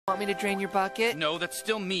Want me to drain your bucket? No, that's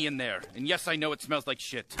still me in there. And yes, I know it smells like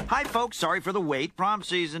shit. Hi, folks. Sorry for the wait. Prom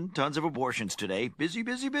season. Tons of abortions today. Busy,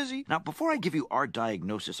 busy, busy. Now, before I give you our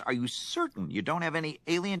diagnosis, are you certain you don't have any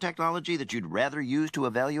alien technology that you'd rather use to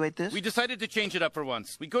evaluate this? We decided to change it up for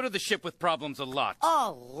once. We go to the ship with problems a lot.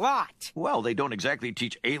 A lot. Well, they don't exactly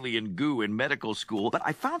teach alien goo in medical school, but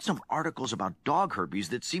I found some articles about dog herpes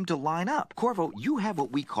that seem to line up. Korvo, you have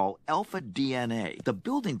what we call alpha DNA. The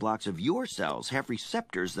building blocks of your cells have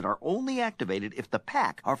receptors that are only activated if the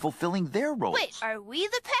pack are fulfilling their roles. Wait, are we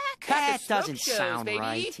the pack? That Smoke doesn't shows, sound baby.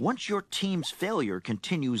 right. Once your team's failure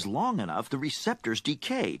continues long enough, the receptors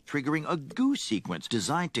decay, triggering a goo sequence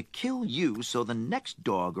designed to kill you so the next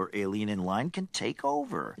dog or alien in line can take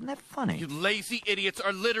over. Isn't that funny? You lazy idiots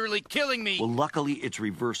are literally killing me. Well, luckily it's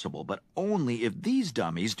reversible, but only if these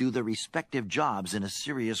dummies do their respective jobs in a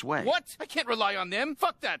serious way. What? I can't rely on them.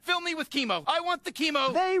 Fuck that. Fill me with chemo. I want the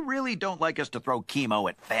chemo. They really don't like us to throw chemo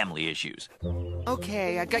at family issues.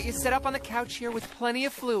 Okay, I got you set up on the couch here with plenty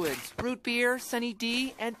of fluids. Root beer, Sunny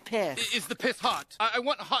D, and piss. Is the piss hot? I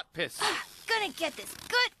want hot piss. Gonna get this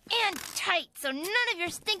good and tight so none of your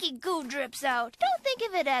stinky goo drips out. Don't think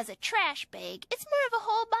of it as a trash bag. It's more of a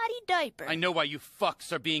whole body diaper. I know why you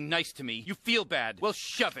fucks are being nice to me. You feel bad. Well,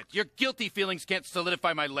 shove it. Your guilty feelings can't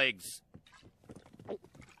solidify my legs.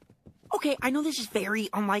 Okay, I know this is very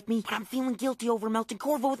unlike me, but I'm feeling guilty over melting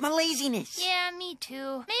Korvo with my laziness. Yeah, me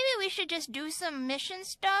too. Maybe we should just do some mission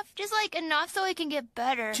stuff. Just like enough so we can get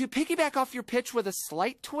better. To piggyback off your pitch with a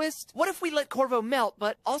slight twist, what if we let Korvo melt,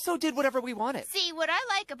 but also did whatever we wanted? See, what I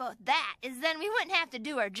like about that is then we wouldn't have to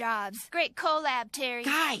do our jobs. Great collab, Terry.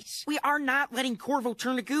 Guys, we are not letting Korvo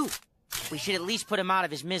turn to goo. We should at least put him out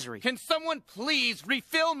of his misery. Can someone please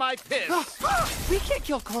refill my piss? We can't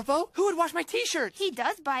kill Korvo. Who would wash my t-shirts? He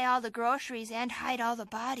does buy all the groceries and hide all the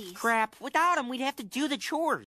bodies. Crap, without him, we'd have to do the chores.